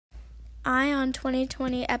Eye on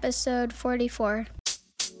 2020, episode 44.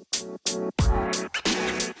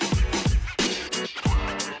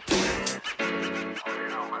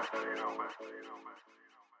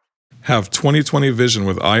 Have 2020 Vision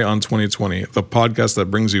with Eye on 2020, the podcast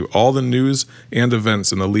that brings you all the news and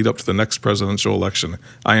events in the lead up to the next presidential election.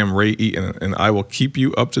 I am Ray Eaton, and I will keep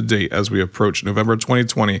you up to date as we approach November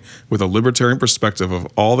 2020 with a libertarian perspective of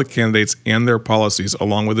all the candidates and their policies,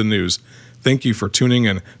 along with the news. Thank you for tuning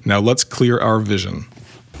in. Now let's clear our vision.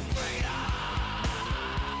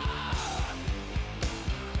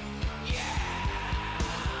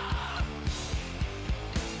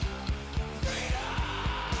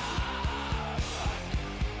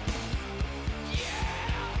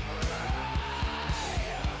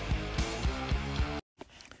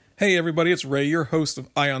 Hey everybody, it's Ray, your host of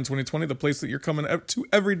Eye on 2020, the place that you're coming out to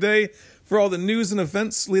every day for all the news and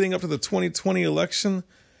events leading up to the 2020 election.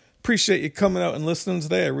 Appreciate you coming out and listening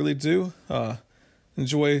today. I really do.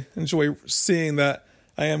 Enjoy seeing that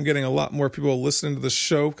I am getting a lot more people listening to the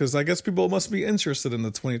show, because I guess people must be interested in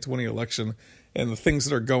the 2020 election and the things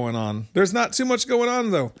that are going on. There's not too much going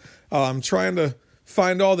on though. I'm trying to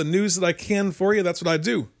find all the news that I can for you. That's what I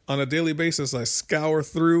do on a daily basis. I scour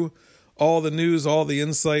through all the news, all the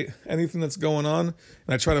insight, anything that's going on.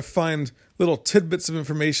 And I try to find little tidbits of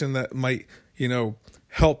information that might,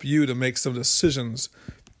 help you to make some decisions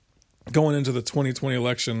going into the 2020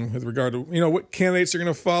 election with regard to, what candidates you're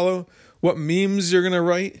going to follow, what memes you're going to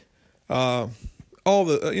write, all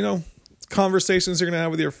the, conversations you're going to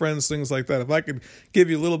have with your friends, things like that. If I could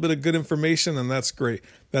give you a little bit of good information, then that's great.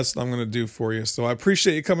 That's what I'm going to do for you. So I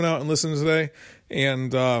appreciate you coming out and listening today.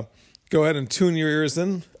 And, go ahead and tune your ears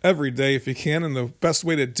in every day if you can. And the best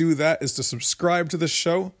way to do that is to subscribe to the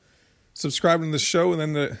show. Subscribe to the show, and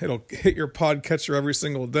then it'll hit your podcatcher every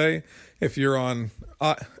single day. If you're on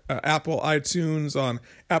Apple iTunes, on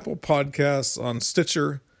Apple Podcasts, on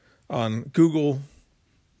Stitcher, on Google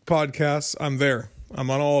Podcasts, I'm there. I'm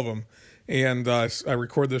on all of them. And I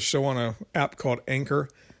record this show on an app called Anchor,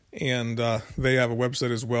 and they have a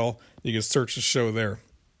website as well. You can search the show there.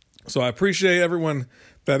 So I appreciate everyone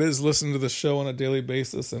that is listening to the show on a daily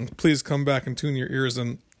basis, and please come back and tune your ears.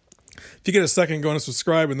 And if you get a second, go and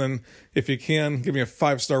subscribe, and then if you can, give me a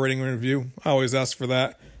 5-star rating and review. I always ask for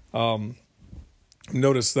that.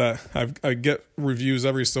 Notice that I get reviews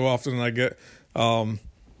every so often, and I get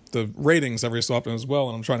the ratings every so often as well,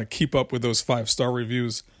 and I'm trying to keep up with those 5-star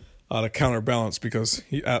reviews to counterbalance, because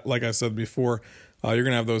like I said before, you're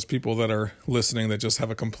going to have those people that are listening that just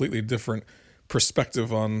have a completely different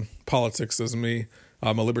perspective on politics as me.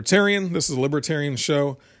 I'm a libertarian. This is a libertarian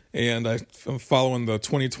show, and I'm following the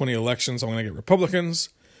 2020 elections. I'm going to get Republicans.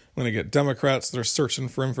 I'm going to get Democrats that are searching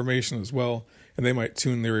for information as well, and they might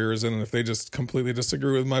tune their ears in. And if they just completely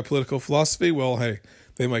disagree with my political philosophy, well, hey,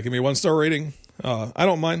 they might give me a 1-star rating. I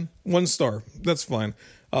don't mind. 1 star. That's fine.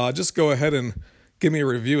 Just go ahead and give me a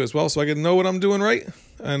review as well, so I can know what I'm doing right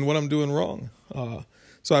and what I'm doing wrong.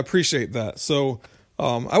 So I appreciate that. So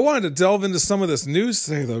I wanted to delve into some of this news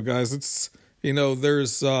today, though, guys. It's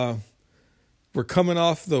we're coming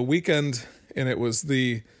off the weekend, and it was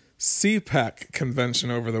the CPAC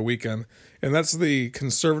convention over the weekend, and that's the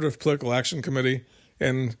Conservative Political Action Committee.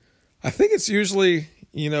 And I think it's usually,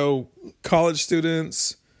 college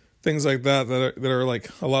students, things like that are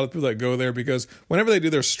like a lot of people that go there, because whenever they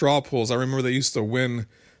do their straw polls, I remember they used to win,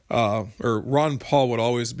 or Ron Paul would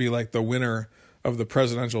always be like the winner of the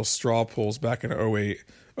presidential straw polls back in 2008,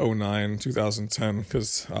 2009, 2010,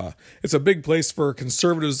 because it's a big place for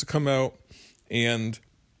conservatives to come out and,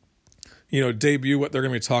 debut what they're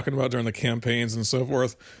going to be talking about during the campaigns and so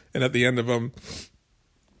forth. And at the end of them,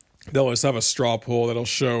 they'll always have a straw poll that'll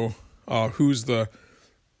show who's the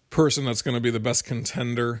person that's going to be the best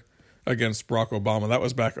contender against Barack Obama. That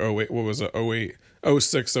was back 08, what was it, 08,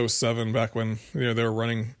 06, 07, back when they were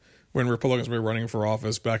running, when Republicans were running for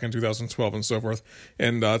office back in 2012 and so forth.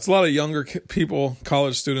 And it's a lot of younger people,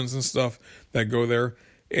 college students and stuff that go there.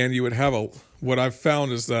 And you would have what I've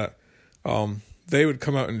found is that they would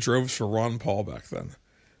come out in droves for Ron Paul back then.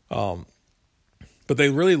 But they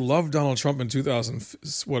really loved Donald Trump in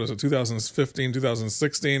 2015,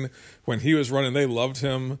 2016, when he was running. They loved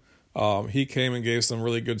him. He came and gave some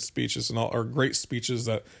really good speeches or great speeches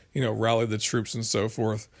that, rallied the troops and so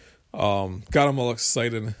forth. Got them all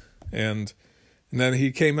excited. And then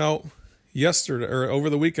he came out yesterday or over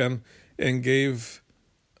the weekend and gave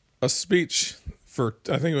a speech for,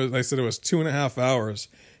 I think they said it was 2.5 hours,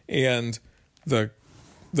 and the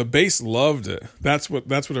base loved it. That's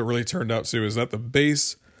what it really turned out to, is that the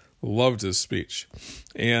base loved his speech.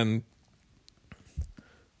 And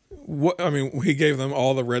he gave them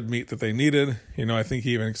all the red meat that they needed. I think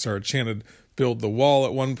he even started chanted "Build the wall"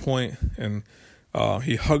 at one point, and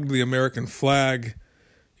he hugged the American flag.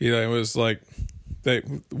 It was like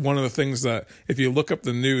one of the things that if you look up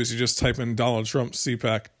the news, you just type in Donald Trump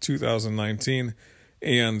CPAC 2019,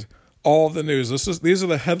 and all the news. These are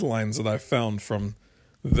the headlines that I found from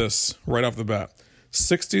this right off the bat.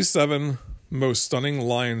 67 most stunning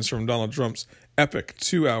lines from Donald Trump's epic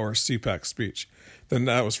 2-hour CPAC speech. Then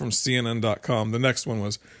that was from CNN.com. The next one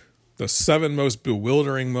was the 7 most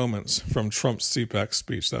bewildering moments from Trump's CPAC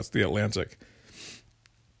speech. That's The Atlantic.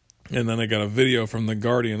 And then I got a video from The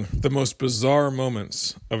Guardian, the most bizarre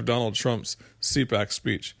moments of Donald Trump's CPAC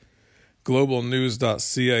speech.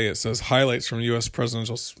 Globalnews.ca, it says highlights from U.S.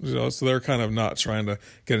 presidential, so they're kind of not trying to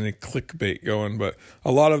get any clickbait going, but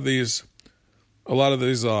a lot of these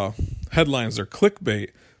headlines are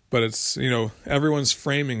clickbait, but it's, everyone's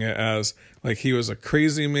framing it as like he was a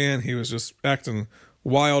crazy man, he was just acting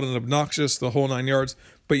wild and obnoxious, the whole 9 yards.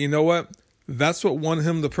 But you know what? That's what won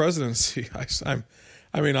him the presidency.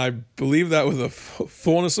 I believe that with the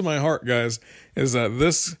fullness of my heart, guys, is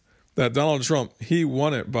that Donald Trump, he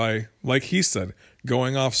won it by, like he said,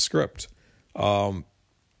 going off script.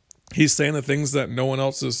 He's saying the things that no one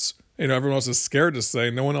else is, everyone else is scared to say,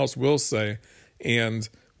 no one else will say, and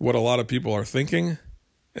what a lot of people are thinking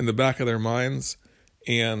in the back of their minds,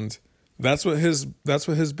 and that's what his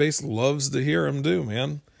base loves to hear him do,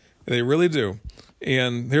 man. They really do.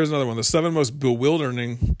 And here's another one: the 7 most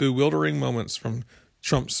bewildering moments from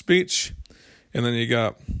Trump's speech. And then you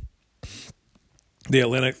got The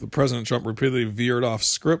Atlantic. The President Trump repeatedly veered off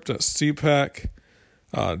script at CPAC.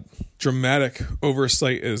 Dramatic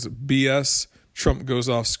oversight is BS. Trump goes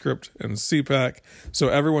off script in CPAC. So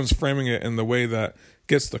everyone's framing it in the way that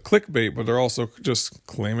gets the clickbait, but they're also just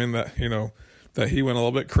claiming that, that he went a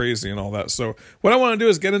little bit crazy and all that. So what I want to do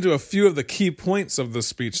is get into a few of the key points of the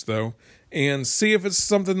speech, though, and see if it's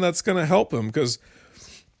something that's going to help him. Because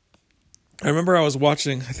I remember I was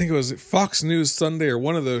watching, I think it was Fox News Sunday or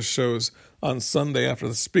one of those shows on Sunday after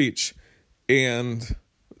the speech, and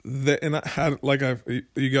I had,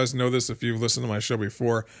 you guys know this if you've listened to my show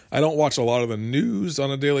before, I don't watch a lot of the news on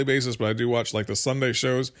a daily basis, but I do watch the Sunday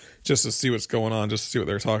shows just to see what's going on, just to see what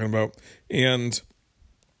they're talking about. And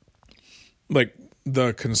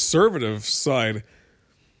the conservative side,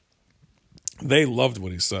 they loved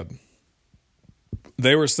what he said.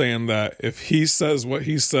 They were saying that if he says what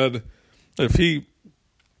he said, if he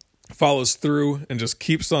follows through and just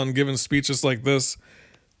keeps on giving speeches like this,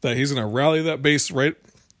 that he's going to rally that base right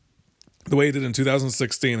the way he did in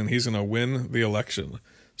 2016, and he's going to win the election.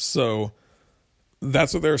 So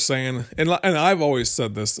that's what they're saying. And I've always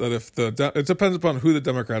said this, that it depends upon who the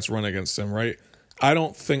Democrats run against him, right? I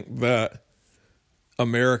don't think that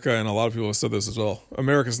America, and a lot of people have said this as well,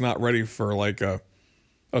 America's not ready for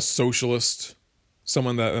a socialist,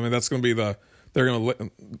 someone that, that's going to be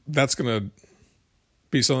that's going to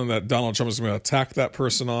be something that Donald Trump is going to attack that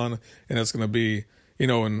person on, and it's going to be,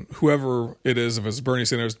 and whoever it is, if it's Bernie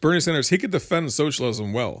Sanders, he could defend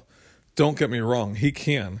socialism well. Don't get me wrong, he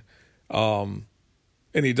can. And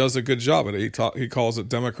he does a good job at it. He calls it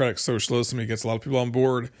democratic socialism. He gets a lot of people on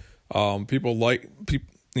board. Young people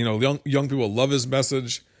love his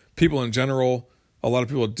message. People in general, a lot of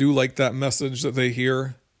people do like that message that they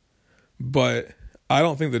hear. But I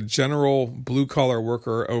don't think the general blue-collar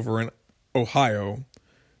worker over in Ohio,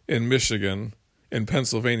 in Michigan, in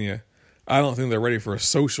Pennsylvania, I don't think they're ready for a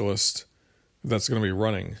socialist that's going to be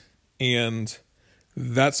running. And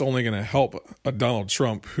that's only going to help a Donald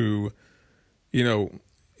Trump who,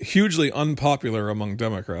 hugely unpopular among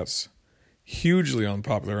Democrats.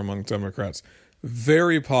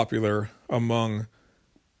 Very popular among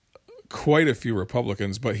quite a few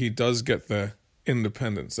Republicans, but he does get the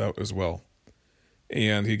independents out as well.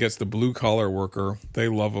 And he gets the blue-collar worker. They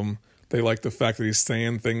love him. They like the fact that he's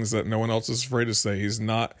saying things that no one else is afraid to say. He's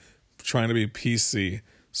not trying to be PC.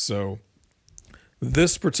 So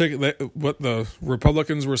this particular, what the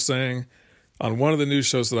Republicans were saying on one of the news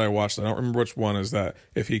shows that I watched, I don't remember which one, is that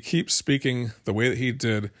if he keeps speaking the way that he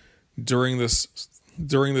did during this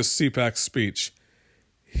CPAC speech,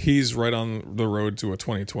 he's right on the road to a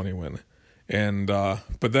 2020 win. And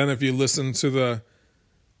but then if you listen to the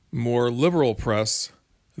more liberal press,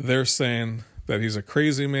 they're saying that he's a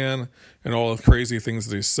crazy man and all the crazy things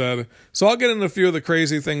that he said. So I'll get into a few of the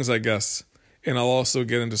crazy things, I guess, and I'll also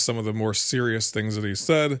get into some of the more serious things that he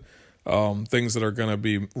said, things that are going to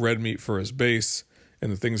be red meat for his base,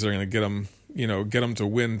 and the things that are going to get him to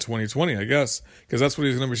win 2020, I guess, because that's what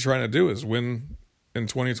he's going to be trying to do, is win in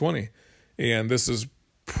 2020. And this is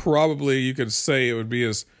probably, you could say it would be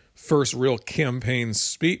his first real campaign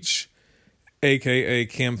speech. aka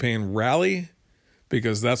campaign rally,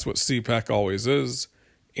 because that's what CPAC always is.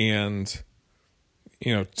 And,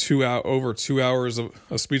 you know, over 2 hours of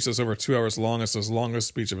a speech that's over 2 hours long. It's his longest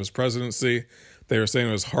speech of his presidency. They were saying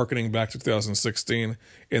it was hearkening back to 2016.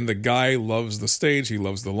 And the guy loves the stage. He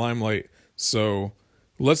loves the limelight. So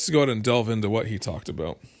let's go ahead and delve into what he talked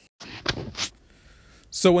about.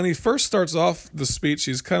 So when he first starts off the speech,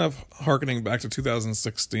 he's kind of hearkening back to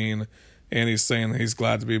 2016. And he's saying he's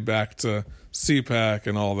glad to be back to CPAC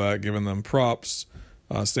and all that, giving them props,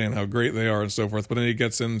 saying how great they are and so forth. But then he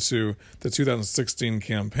gets into the 2016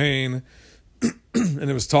 campaign, and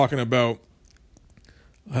it was talking about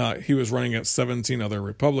he was running against 17 other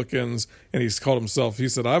Republicans, and he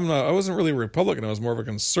said, I wasn't really a Republican, I was more of a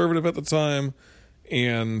conservative at the time.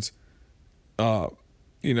 And,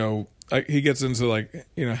 he gets into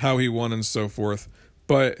how he won and so forth.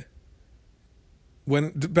 But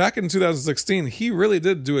back in 2016, he really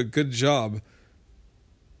did do a good job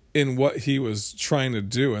in what he was trying to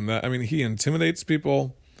do. And that, I mean, he intimidates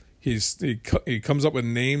people. He comes up with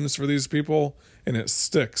names for these people, and it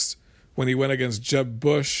sticks. When he went against Jeb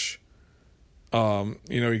Bush,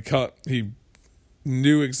 he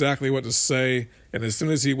knew exactly what to say. And as soon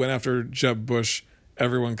as he went after Jeb Bush,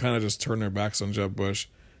 everyone kind of just turned their backs on Jeb Bush.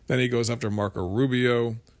 Then he goes after Marco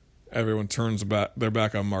Rubio. Everyone turns their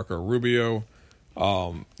back on Marco Rubio.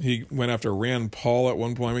 He went after Rand Paul at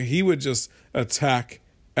one point. I mean, he would just attack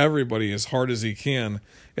everybody as hard as he can,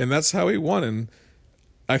 and that's how he won. And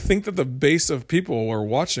I think that the base of people were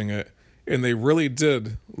watching it, and they really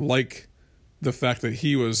did like the fact that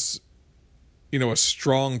he was, a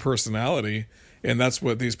strong personality. And that's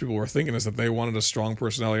what these people were thinking, is that they wanted a strong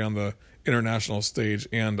personality on the international stage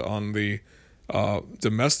and on the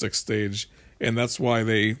domestic stage. And that's why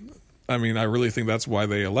I really think that's why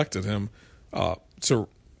they elected him to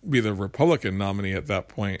be the Republican nominee at that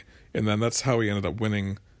point. And then that's how he ended up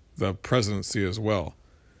winning the presidency as well,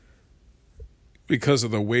 because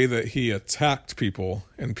of the way that he attacked people.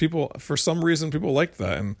 And people, for some reason, people liked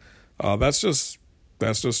that. And that's just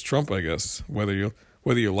Trump, I guess. Whether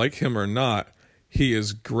you like him or not, he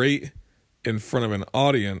is great in front of an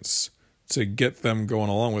audience to get them going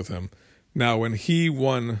along with him. Now, when he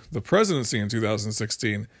won the presidency in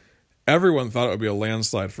 2016, everyone thought it would be a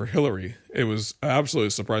landslide for Hillary. It was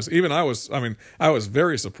absolutely surprising. Even I was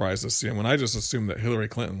very surprised to see him, when I just assumed that Hillary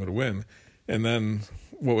Clinton would win. And then,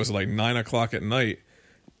 9 o'clock at night,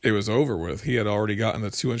 it was over with. He had already gotten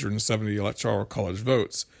the 270 electoral college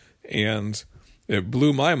votes. And it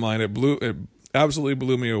blew my mind. It absolutely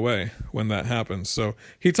blew me away when that happened. So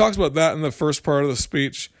he talks about that in the first part of the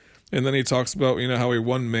speech. And then he talks about, how he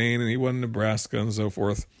won Maine and he won Nebraska and so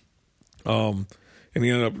forth. And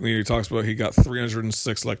he talks about he got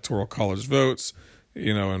 306 electoral college votes,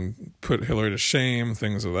 and put Hillary to shame,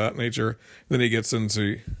 things of that nature. Then he gets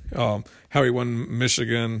into how he won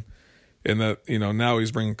Michigan, and that, now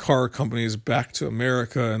he's bringing car companies back to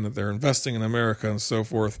America, and that they're investing in America and so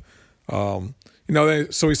forth. So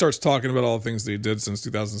he starts talking about all the things that he did since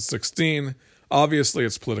 2016. Obviously,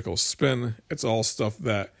 it's political spin. It's all stuff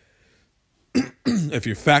that, if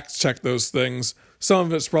you fact check those things, some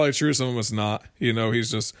of it's probably true, some of it's not.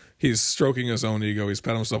 He's stroking his own ego. He's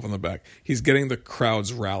patting himself on the back. He's getting the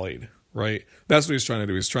crowds rallied, right? That's what he's trying to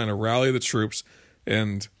do. He's trying to rally the troops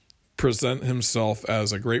and present himself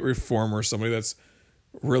as a great reformer, somebody that's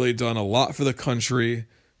really done a lot for the country,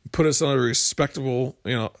 put us on a respectable,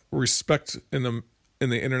 respect in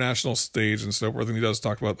the international stage and so forth. And he does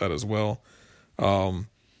talk about that as well. But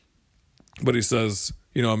he says,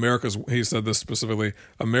 he said this specifically,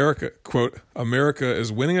 quote, America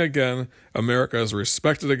is winning again. America is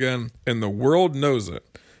respected again, and the world knows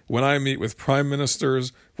it. When I meet with prime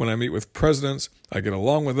ministers, when I meet with presidents, I get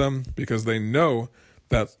along with them because they know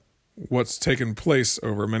that what's taken place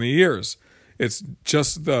over many years. It's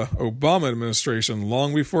just the Obama administration,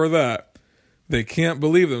 long before that, they can't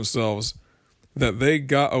believe themselves that they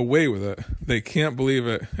got away with it. They can't believe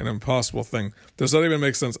it, an impossible thing. Does that even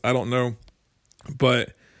make sense? I don't know.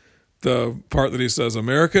 But the part that he says,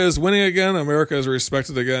 America is winning again, America is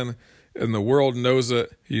respected again, and the world knows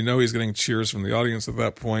it. He's getting cheers from the audience at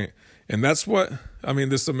that point. And that's what,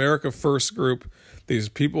 this America First group, these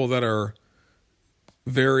people that are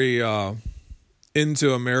very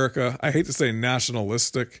into America. I hate to say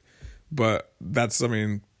nationalistic, but that's,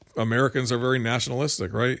 Americans are very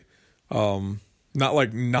nationalistic, right? Not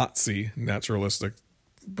like Nazi naturalistic.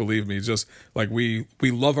 Believe me, just like we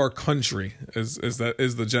love our country is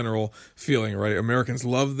the general feeling, right? Americans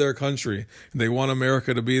love their country. They want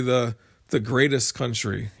America to be the greatest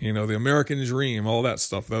country, the American dream, all that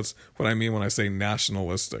stuff. That's what I mean when I say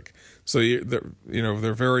nationalistic. So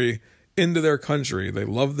they're very into their country. They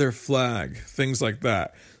love their flag, things like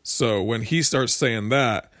that. So when he starts saying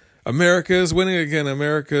that, America is winning again,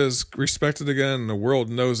 America is respected again, and the world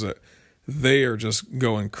knows it, they are just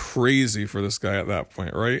going crazy for this guy at that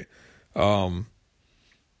point, right?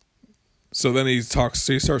 So then he starts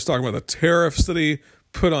talking about the tariffs that he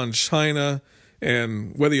put on China,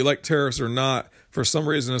 and whether you like tariffs or not, for some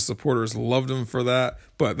reason his supporters loved him for that.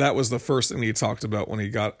 But that was the first thing he talked about when he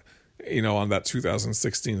got, on that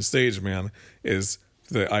 2016 stage, man, is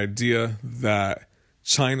the idea that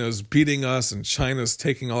China's beating us and China's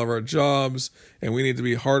taking all of our jobs and we need to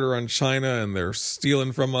be harder on China and they're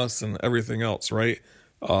stealing from us and everything else, right?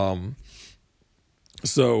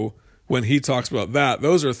 So when he talks about that,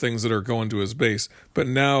 those are things that are going to his base. But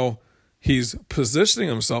now he's positioning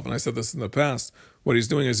himself, and I said this in the past, what he's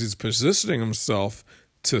doing is he's positioning himself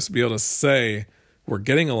to be able to say, we're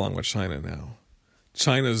getting along with China now.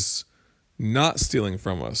 China's not stealing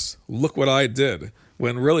from us. Look what I did.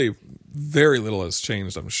 When really very little has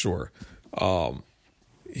changed, I'm sure. But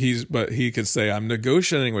he could say, I'm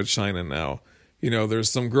negotiating with China now.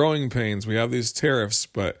 There's some growing pains. We have these tariffs,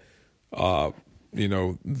 but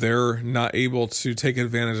they're not able to take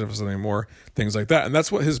advantage of us anymore, things like that. And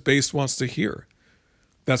that's what his base wants to hear.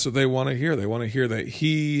 That's what they want to hear. They want to hear that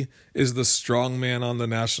he is the strong man on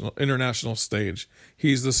the international stage.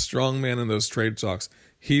 He's the strong man in those trade talks.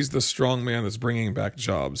 He's the strong man that's bringing back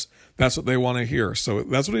jobs. That's what they want to hear. So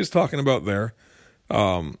that's what he's talking about there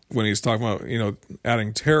when he's talking about,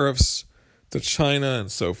 adding tariffs to China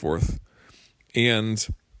and so forth. And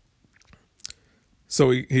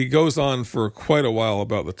so he goes on for quite a while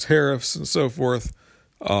about the tariffs and so forth.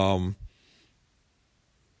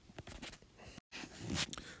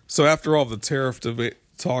 So after all the tariff debate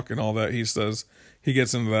talk and all that, he says, he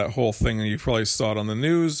gets into that whole thing, and you probably saw it on the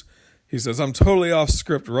news. He says, I'm totally off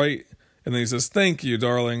script, right? And then he says, thank you,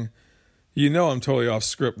 darling. I'm totally off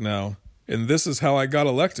script now. And this is how I got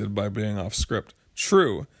elected, by being off script.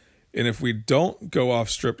 True. And if we don't go off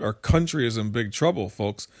script, our country is in big trouble,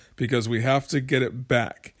 folks, because we have to get it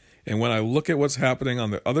back. And when I look at what's happening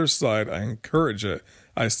on the other side, I encourage it.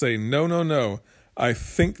 I say, no, no, no. I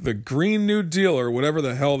think the Green New Deal, or whatever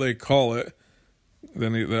the hell they call it,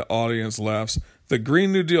 then the audience laughs. The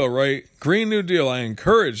Green New Deal, right? Green New Deal, I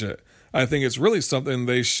encourage it. I think it's really something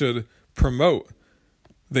they should promote.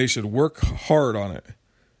 They should work hard on it.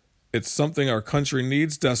 It's something our country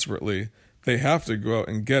needs desperately. They have to go out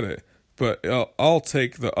and get it. But I'll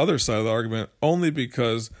take the other side of the argument only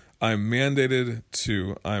because I'm mandated.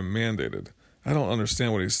 I don't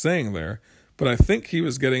understand what he's saying there, but I think he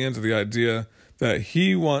was getting into the idea that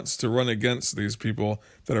he wants to run against these people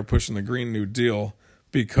that are pushing the Green New Deal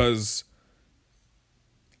because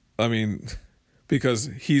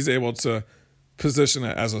he's able to position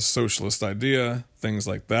it as a socialist idea, things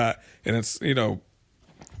like that. And it's,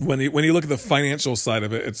 when you look at the financial side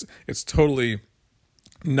of it, it's totally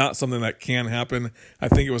not something that can happen. I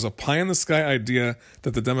think it was a pie in the sky idea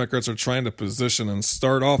that the Democrats are trying to position and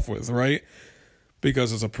start off with, right?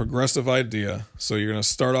 Because it's a progressive idea. So you're going to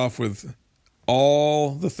start off with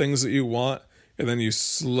all the things that you want, and then you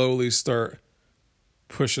slowly start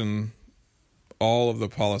pushing all of the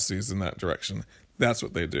policies in that direction. That's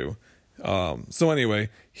what they do. So anyway,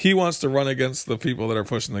 he wants to run against the people that are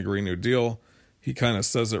pushing the Green New Deal. He kind of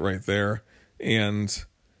says it right there. And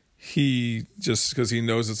he just, because he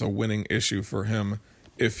knows it's a winning issue for him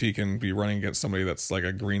if he can be running against somebody that's like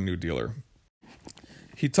a Green New Dealer.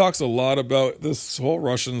 He talks a lot about this whole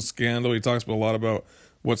Russian scandal. He talks a lot about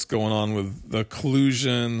what's going on with the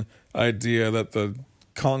collusion idea, that the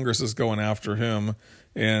Congress is going after him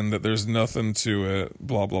and that there's nothing to it,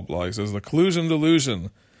 blah, blah, blah. He says the collusion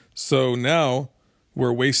delusion. So now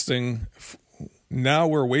we're waiting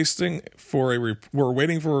for a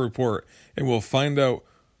report, and we'll find out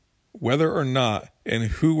whether or not and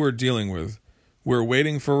who we're dealing with. We're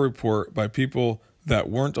waiting for a report by people that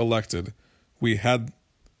weren't elected.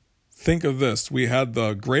 Think of this, we had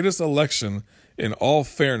the greatest election in all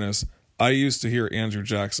fairness. I used to hear Andrew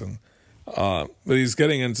Jackson. But he's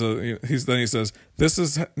getting into, he says, this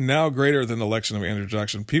is now greater than the election of Andrew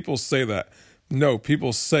Jackson. People say that. No,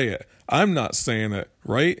 people say it. I'm not saying it,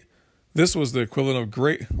 right? This was the equivalent of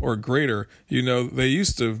great or greater. They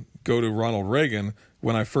used to go to Ronald Reagan.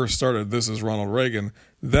 When I first started, this is Ronald Reagan.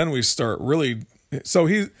 Then we start really, so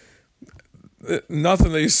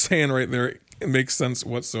nothing that he's saying right there makes sense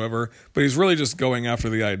whatsoever, but he's really just going after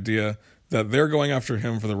the idea that they're going after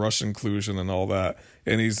him for the Russian collusion and all that.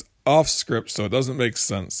 And he's off script, so it doesn't make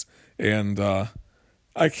sense. And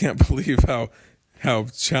I can't believe how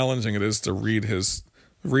challenging it is to read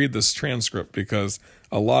this transcript, because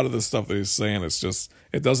a lot of the stuff that he's saying,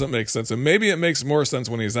 it doesn't make sense. And maybe it makes more sense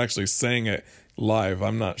when he's actually saying it live.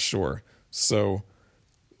 I'm not sure. So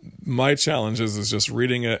my challenge is just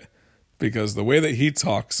reading it, because the way that he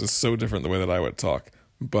talks is so different the way that I would talk.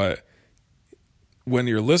 But when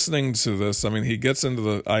you're listening to this, I mean, he gets into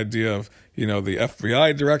the idea of, the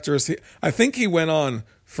FBI directors. I think he went on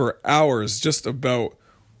for hours just about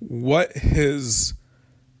what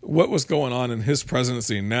was going on in his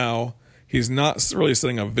presidency now. He's not really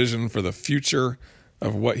setting a vision for the future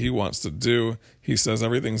of what he wants to do. He says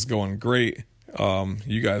everything's going great.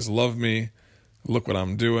 You guys love me. Look what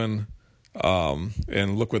I'm doing.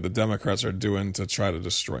 And look what the Democrats are doing to try to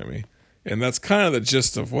destroy me. And that's kind of the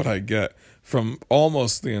gist of what I get from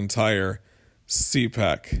almost the entire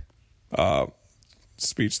CPAC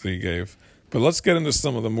speech that he gave. But let's get into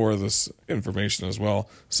some of the more of this information as well,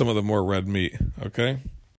 some of the more red meat, okay?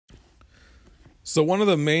 So one of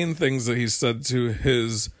the main things that he said to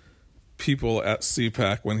his people at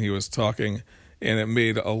CPAC when he was talking, and it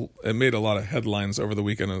made a lot of headlines over the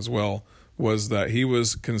weekend as well, was that he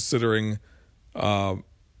was considering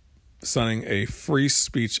signing a free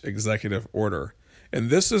speech executive order. And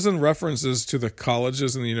this is in references to the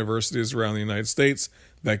colleges and the universities around the United States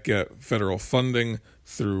that get federal funding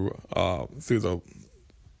through the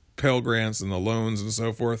Pell Grants and the loans and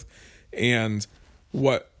so forth. And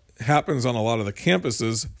what happens on a lot of the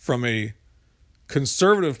campuses from a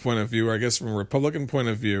conservative point of view, or I guess from a Republican point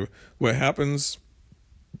of view, what happens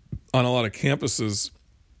on a lot of campuses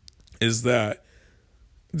is that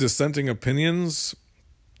dissenting opinions,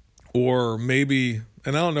 or maybe,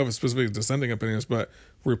 and I don't know if it's specifically dissenting opinions, but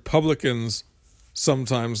Republicans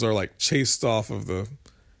sometimes are like chased off of the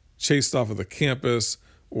campus,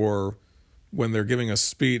 or when they're giving a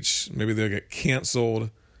speech, maybe they'll get canceled,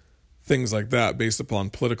 things like that based upon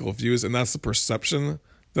political views. And that's the perception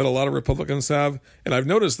that a lot of Republicans have. And I've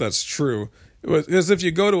noticed that's true. Because if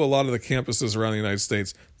you go to a lot of the campuses around the United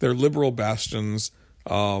States, they're liberal bastions.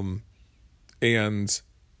 And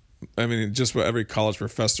I mean, just about every college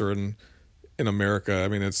professor in America, I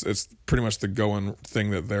mean, it's pretty much the going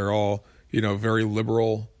thing that they're all, very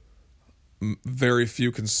liberal, very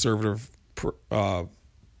few conservative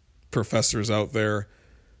professors out there.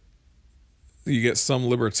 You get some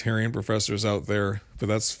libertarian professors out there, but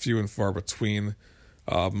that's few and far between.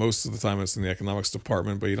 Most of the time it's in the economics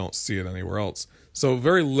department, but you don't see it anywhere else. So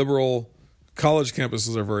very liberal. College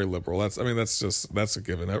campuses are very liberal. That's a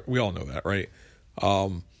given. We all know that, right?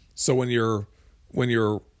 So when you're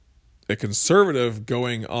a conservative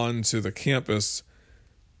going onto the campus,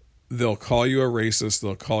 they'll call you a racist,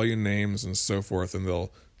 they'll call you names and so forth, and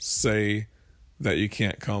they'll say that you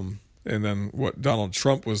can't come. And then what Donald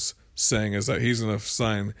Trump was saying is that he's going to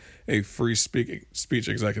sign a free speech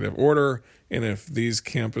executive order, and if these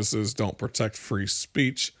campuses don't protect free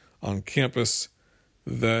speech on campus,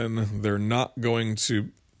 then they're not going to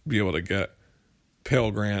be able to get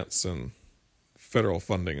Pell Grants and federal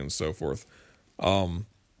funding and so forth.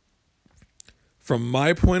 From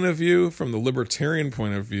my point of view, from the libertarian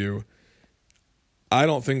point of view, I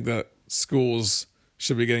don't think that schools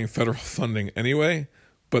should be getting federal funding anyway,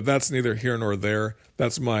 but that's neither here nor there.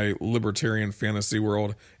 That's my libertarian fantasy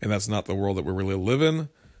world, and that's not the world that we really live in.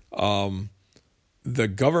 The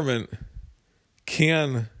government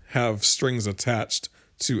can have strings attached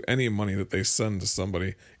to any money that they send to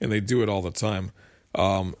somebody, and they do it all the time.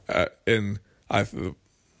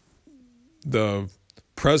 The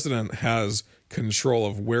president has control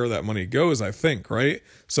of where that money goes, I think, right?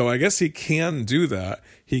 So I guess he can do that.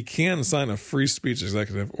 He can sign a free speech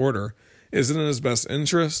executive order. Is it in his best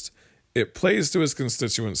interest? It plays to his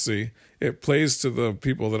constituency. It plays to the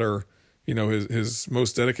people that are, his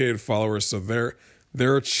most dedicated followers. So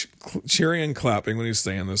they're cheering and clapping when he's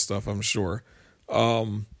saying this stuff, I'm sure.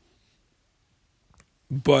 But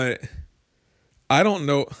I don't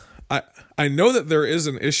know. I know that there is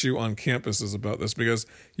an issue on campuses about this, because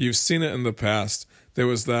you've seen it in the past. There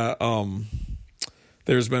was that,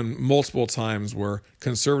 there's been multiple times where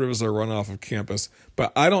conservatives are run off of campus,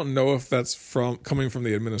 but I don't know if that's coming from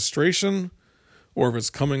the administration, or if it's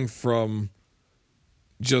coming from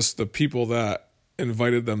just the people that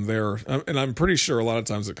invited them there. And I'm pretty sure a lot of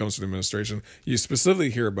times it comes from the administration. You specifically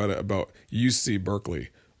hear about it about UC Berkeley,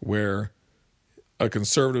 where a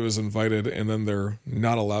conservative is invited and then they're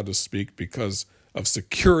not allowed to speak because of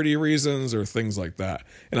security reasons or things like that.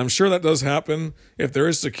 And I'm sure that does happen. If there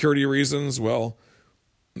is security reasons, well,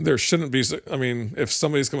 there shouldn't be. I mean, if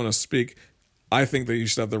somebody's coming to speak, I think that you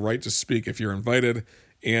should have the right to speak if you're invited.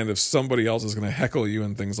 And if somebody else is going to heckle you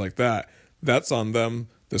and things like that, that's on them.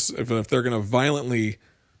 If they're going to violently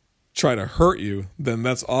try to hurt you, then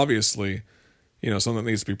that's obviously, something that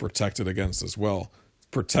needs to be protected against as well.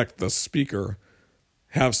 protect the speaker,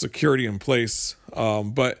 have security in place.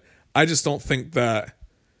 But I just don't think that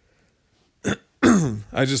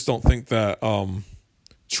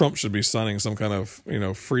Trump should be signing some kind of,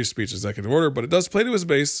 free speech executive order, but it does play to his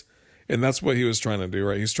base, and that's what he was trying to do,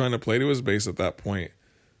 right? He's trying to play to his base at that point.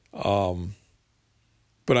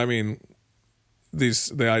 But I mean,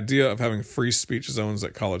 the idea of having free speech zones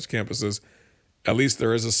at college campuses, at least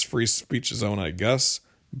there is a free speech zone, I guess,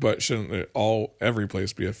 but shouldn't every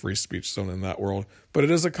place be a free speech zone in that world? But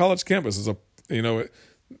it is a college campus.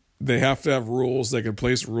 They have to have rules. They can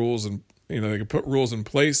place rules, and they can put rules in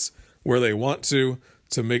place where they want to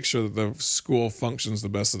make sure that the school functions the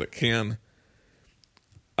best that it can.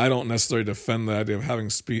 I don't necessarily defend the idea of having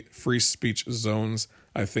free speech zones.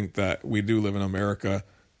 I think that we do live in America,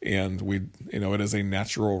 and it is a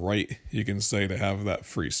natural right, you can say, to have that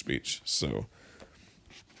free speech. So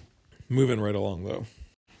moving right along, though.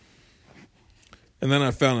 And then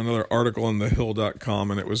I found another article on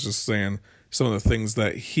thehill.com, and it was just saying some of the things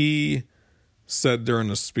that he said during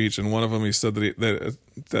the speech. And one of them, he said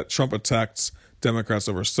that Trump attacks Democrats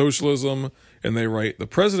over socialism, and they write, the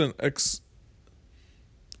president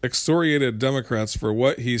excoriated Democrats for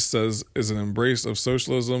what he says is an embrace of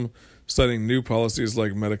socialism, citing new policies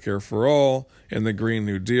like Medicare for All and the Green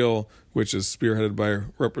New Deal, which is spearheaded by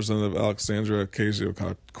Representative Alexandria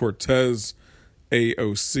Ocasio-Cortez,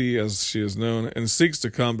 AOC as she is known, and seeks to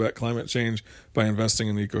combat climate change by investing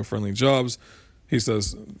in eco-friendly jobs. He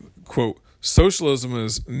says, quote, socialism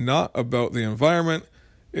is not about the environment.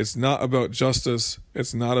 It's not about justice.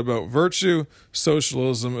 It's not about virtue.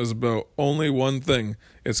 Socialism is about only one thing.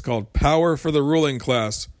 It's called power for the ruling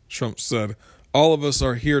class, Trump said. All of us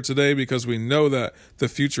are here today because we know that the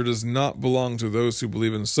future does not belong to those who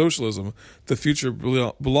believe in socialism. The future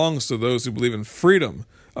belongs to those who believe in freedom.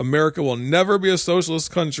 America will never be a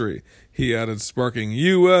socialist country, he added, sparking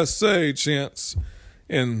USA chants.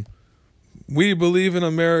 And we believe in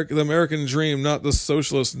America, the American dream, not the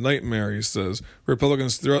socialist nightmare, he says.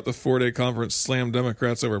 Republicans throughout the 4-day conference slammed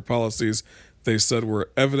Democrats over policies they said were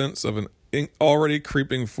evidence of an already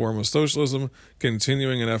creeping form of socialism,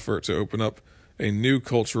 continuing an effort to open up a new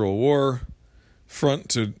cultural war front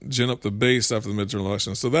to gin up the base after the midterm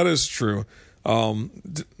elections. So that is true.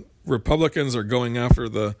 Republicans are going after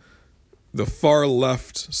the far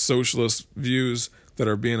left socialist views that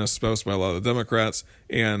are being espoused by a lot of the Democrats,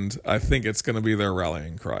 and I think it's going to be their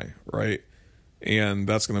rallying cry, right? And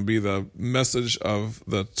that's going to be the message of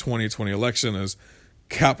the 2020 election is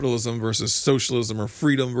capitalism versus socialism, or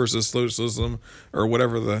freedom versus socialism, or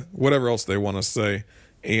whatever else they want to say.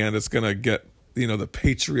 And it's going to get, the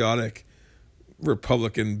patriotic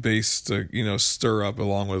Republican base to, stir up,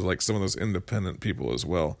 along with like some of those independent people as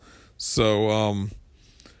well. So,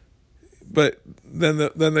 but then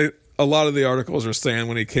a lot of the articles are saying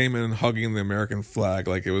when he came in hugging the American flag,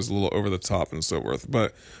 like it was a little over the top and so forth.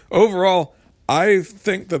 But overall, I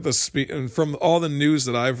think that the speech, and from all the news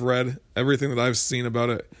that I've read, everything that I've seen about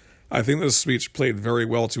it, I think the speech played very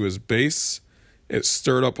well to his base. It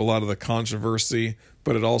stirred up a lot of the controversy,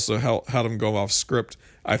 but it also had him go off script.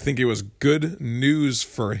 I think it was good news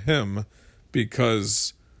for him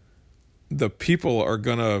because the people are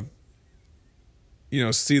going to,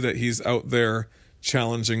 see that he's out there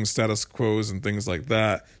challenging status quos and things like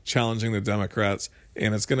that, challenging the Democrats,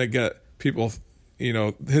 and it's going to get people,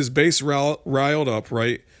 his base riled up,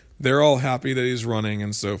 right? They're all happy that he's running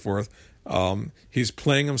and so forth. He's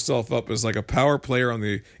playing himself up as like a power player on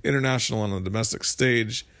the international and the domestic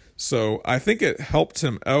stage. So I think it helped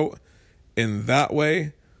him out in that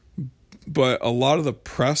way. But a lot of the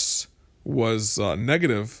press was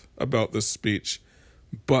negative about this speech.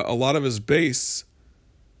 But a lot of his base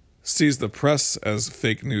sees the press as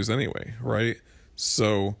fake news anyway, right?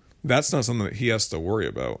 So that's not something that he has to worry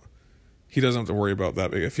about. He doesn't have to worry about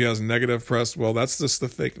that. If he has negative press, well, that's just the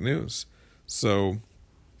fake news. So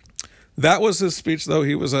that was his speech, though.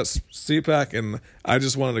 He was at CPAC, and I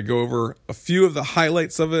just wanted to go over a few of the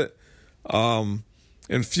highlights of it and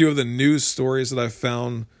a few of the news stories that I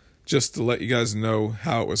found just to let you guys know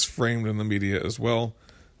how it was framed in the media as well.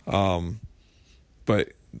 But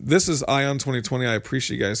this is Ion 2020. I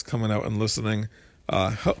appreciate you guys coming out and listening.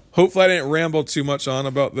 Hopefully I didn't ramble too much on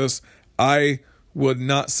about this. I would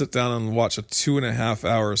not sit down and watch a 2.5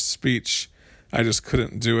 hour speech. I just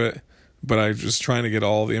couldn't do it. But I'm just trying to get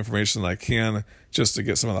all the information that I can just to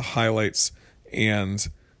get some of the highlights. And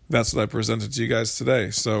that's what I presented to you guys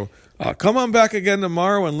today. So come on back again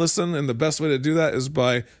tomorrow and listen. And the best way to do that is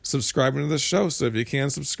by subscribing to the show. So if you can,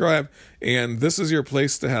 subscribe. And this is your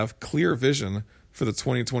place to have clear vision for the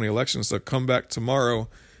 2020 election. So come back tomorrow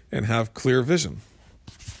and have clear vision.